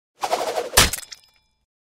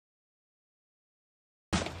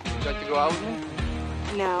like to go out with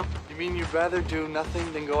me? No. You mean you'd rather do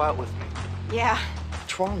nothing than go out with me? Yeah.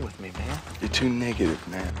 What's wrong with me, man? You're too negative,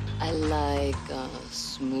 man. I like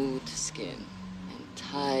smooth skin and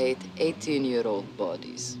tight 18-year-old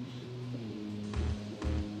bodies.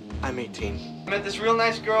 I'm 18. I met this real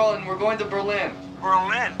nice girl and we're going to Berlin.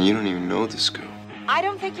 Berlin? You don't even know this girl. I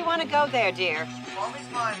don't think you want to go there, dear. Call me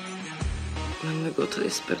fine. I'm gonna go to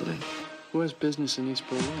East Berlin. Who has business in East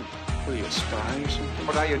Berlin? What are you, a spy or something?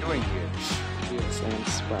 What are you doing here? Yes, I'm a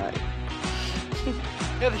spy.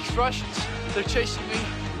 Yeah, these Russians. They're chasing me.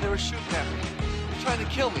 They were shooting at me. They're trying to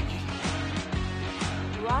kill me.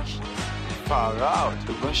 Russians? Far out.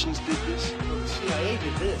 The Russians did this? No, the CIA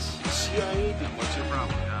did this. The CIA did What's your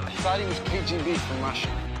problem, John? I thought he was KGB from Russia.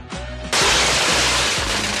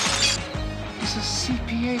 He's a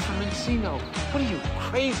CPA from Encino. What are you,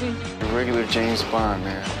 crazy? A regular James Bond,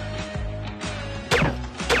 man.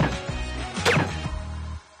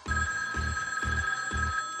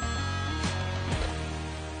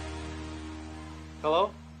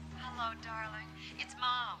 Hello? Hello, darling. It's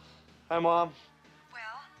Mom. Hi, Mom.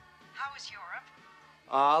 Well, how was Europe?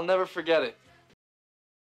 I'll never forget it.